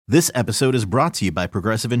This episode is brought to you by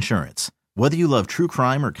Progressive Insurance. Whether you love true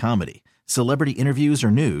crime or comedy, celebrity interviews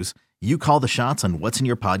or news, you call the shots on what's in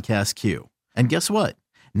your podcast queue. And guess what?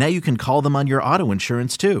 Now you can call them on your auto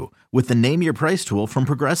insurance too with the Name Your Price tool from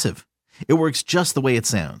Progressive. It works just the way it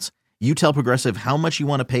sounds. You tell Progressive how much you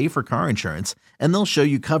want to pay for car insurance, and they'll show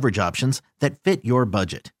you coverage options that fit your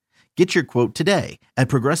budget. Get your quote today at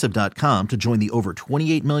Progressive.com to join the over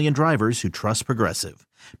 28 million drivers who trust Progressive.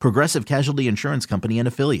 Progressive Casualty Insurance Company and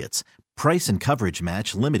Affiliates. Price and coverage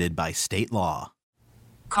match limited by state law.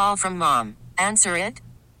 Call from mom. Answer it.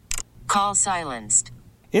 Call silenced.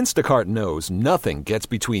 Instacart knows nothing gets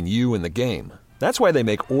between you and the game. That's why they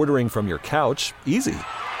make ordering from your couch easy.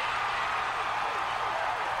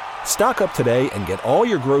 Stock up today and get all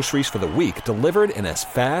your groceries for the week delivered in as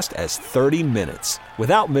fast as 30 minutes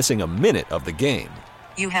without missing a minute of the game.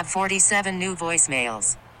 You have 47 new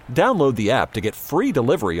voicemails. Download the app to get free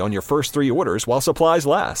delivery on your first 3 orders while supplies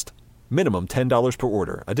last. Minimum $10 per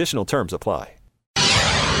order. Additional terms apply.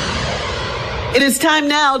 It is time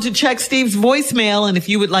now to check Steve's voicemail. And if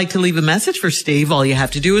you would like to leave a message for Steve, all you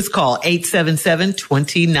have to do is call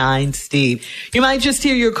 877-29-STEVE. You might just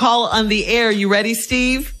hear your call on the air. You ready,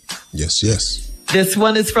 Steve? Yes. This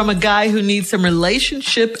one is from a guy who needs some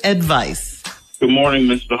relationship advice. Good morning,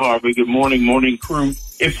 Mr. Harvey. Good morning, morning crew.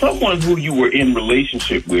 If someone who you were in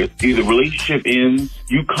relationship with, either relationship ends,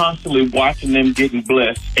 you constantly watching them getting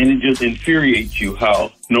blessed, and it just infuriates you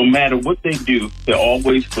how no matter what they do, they're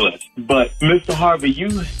always blessed. But, Mr. Harvey,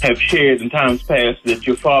 you have shared in times past that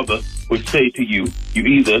your father would say to you, you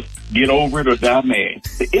either get over it or die mad.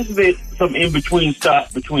 Isn't there some in-between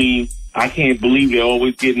stop between I can't believe they're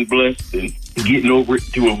always getting blessed and getting over it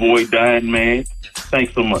to avoid dying mad?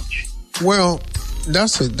 Thanks so much. Well,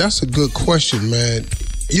 that's a good question, man.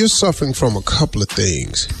 You're suffering from a couple of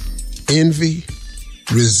things: envy,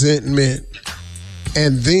 resentment,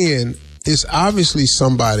 and then it's obviously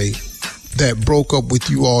somebody that broke up with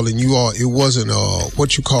you all, and it wasn't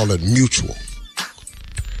what you call it, mutual.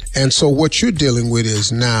 And so what you're dealing with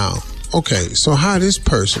is now, okay, so how this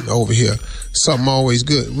person over here, something always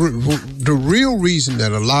good. The real reason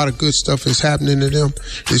that a lot of good stuff is happening to them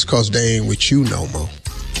is because they ain't with you no more.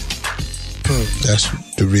 That's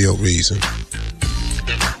the real reason.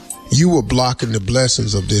 You were blocking the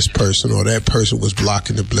blessings of this person, or that person was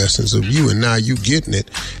blocking the blessings of you, and now you getting it,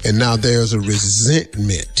 and now there's a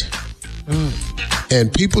resentment.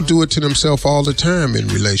 And people do it to themselves all the time in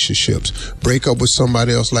relationships. Break up with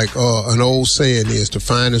somebody else, like an old saying is, the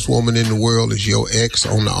finest woman in the world is your ex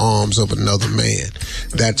on the arms of another man.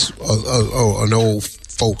 That's an old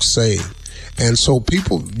folks saying. And so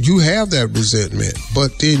people, you have that resentment,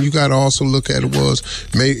 but then you got to also look at it was,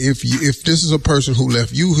 if this is a person who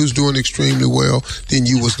left you who's doing extremely well, then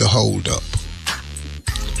you was the hold up.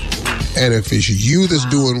 And if it's you that's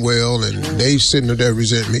doing well and they sitting in that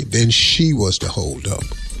resentment, then she was the hold up.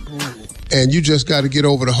 And you just got to get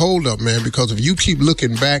over the hold up, man, because if you keep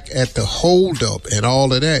looking back at the hold up and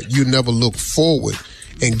all of that, you never look forward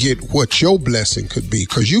and get what your blessing could be,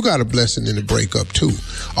 because you got a blessing in the breakup too.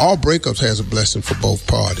 All breakups has a blessing for both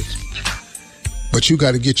parties. But you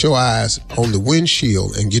got to get your eyes on the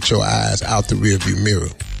windshield and get your eyes out the rearview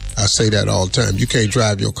mirror. I say that all the time. You can't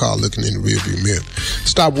drive your car looking in the rearview mirror.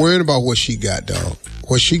 Stop worrying about what she got, dog.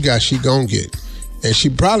 What she got, she gonna get. And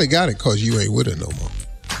she probably got it because you ain't with her no more.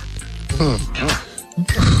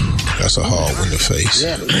 That's a hard one to face.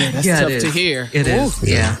 Yeah, that's tough to hear. It is.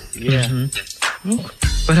 Yeah. Mm-hmm.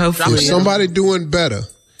 But hopefully, if somebody doing better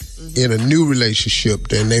in a new relationship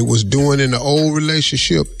than they was doing in the old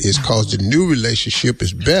relationship, is because the new relationship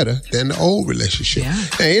is better than the old relationship. Yeah.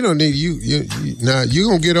 Hey, you don't need you now you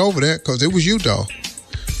gonna get over that because it was you, dog.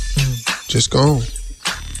 Just go on.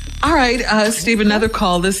 All right, Steve, another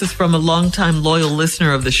call. This is from a longtime loyal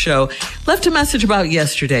listener of the show. Left a message about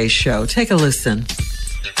yesterday's show. Take a listen.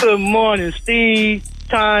 Good morning, Steve,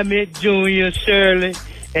 Tommy, Junior, Shirley,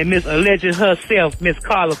 and Miss Alleged herself, Miss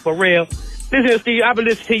Carla Farrell. Listen, Steve, I've been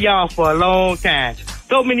listening to y'all for a long time.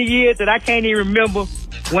 So many years that I can't even remember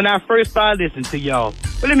when I first started listening to y'all.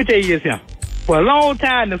 But let me tell you this here. For a long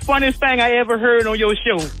time, the funniest thing I ever heard on your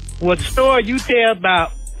show was the story you tell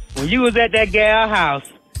about when you was at that gal house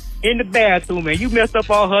in the bathroom and you messed up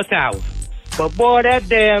all her towels. But boy, that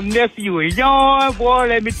damn nephew is young, boy,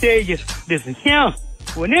 let me tell you. Listen, him,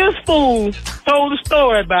 when this fool told the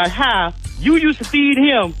story about how you used to feed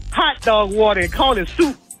him hot dog water and call it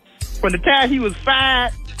soup from the time he was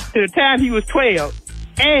 5 to the time he was 12.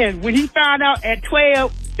 And when he found out at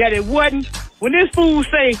 12 that it wasn't, when this fool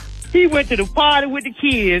say he went to the party with the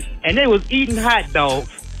kids and they was eating hot dogs,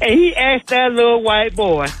 and he asked that little white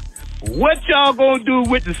boy, what y'all gonna do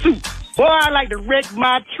with the soup? Boy, I like to wreck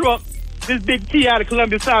my truck. This big T out of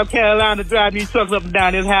Columbia, South Carolina, driving these trucks up and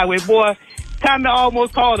down this highway. Boy, Tommy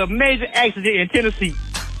almost caused a major accident in Tennessee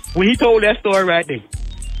when he told that story right there.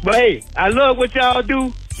 But hey, I love what y'all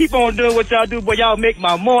do. Keep on doing what y'all do, but y'all make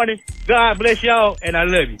my morning. God bless y'all, and I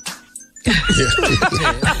love you.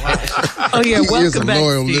 Oh yeah, welcome he is a back,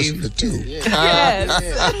 loyal Steve. listener too. Yes.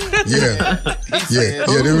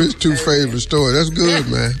 Them is two favorite stories. That's good,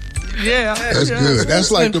 man. Yeah, That's good.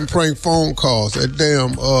 That's like them prank phone calls. That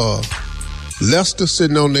damn Lester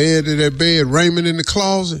sitting on the edge of that bed, Raymond in the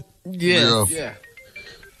closet. Yeah.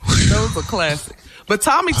 Those are classic. But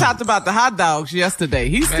Tommy talked about the hot dogs yesterday.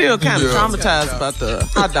 He's still kind of traumatized about the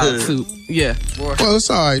hot dog soup. Yeah. Well, it's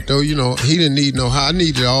all right, though. You know, he didn't need no hot. I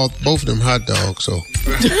needed both of them hot dogs, so.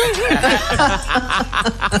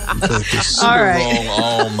 All right. Wrong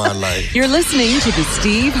all my life. You're listening to the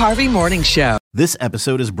Steve Harvey Morning Show. This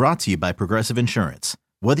episode is brought to you by Progressive Insurance.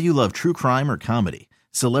 Whether you love true crime or comedy,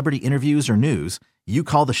 celebrity interviews or news, you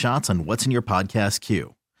call the shots on what's in your podcast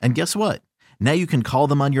queue. And guess what? Now you can call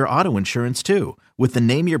them on your auto insurance too with the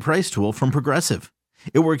Name Your Price tool from Progressive.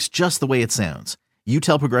 It works just the way it sounds. You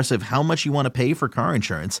tell Progressive how much you want to pay for car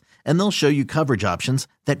insurance, and they'll show you coverage options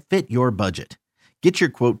that fit your budget. Get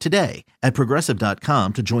your quote today at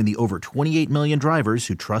Progressive.com to join the over 28 million drivers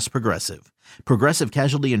who trust Progressive. Progressive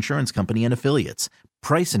Casualty Insurance Company and Affiliates.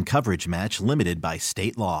 Price and coverage match limited by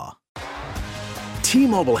state law.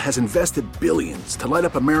 T-Mobile has invested billions to light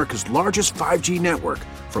up America's largest 5G network,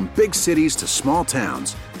 from big cities to small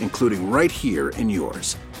towns, including right here in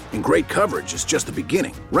yours. And great coverage is just the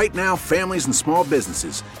beginning. Right now, families and small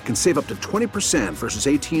businesses can save up to 20% versus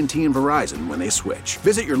AT&T and Verizon when they switch.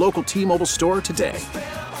 Visit your local T-Mobile store today.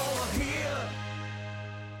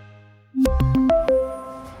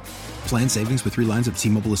 Plan savings with 3 lines of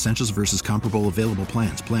T-Mobile Essentials versus comparable available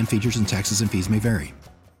plans. Plan features and taxes and fees may vary.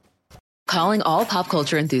 Calling all pop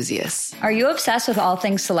culture enthusiasts. Are you obsessed with all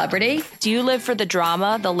things celebrity? Do you live for the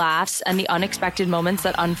drama, the laughs, and the unexpected moments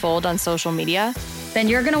that unfold on social media? Then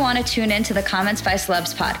you're going to want to tune in to the Comments by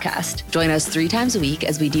Celebs podcast. Join us 3 times a week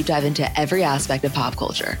as we deep dive into every aspect of pop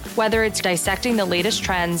culture. Whether it's dissecting the latest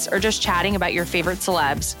trends or just chatting about your favorite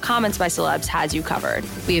celebs, Comments by Celebs has you covered.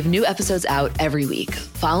 We have new episodes out every week.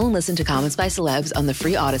 Follow and listen to Comments by Celebs on the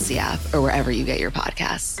free Odyssey app or wherever you get your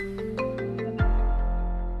podcasts.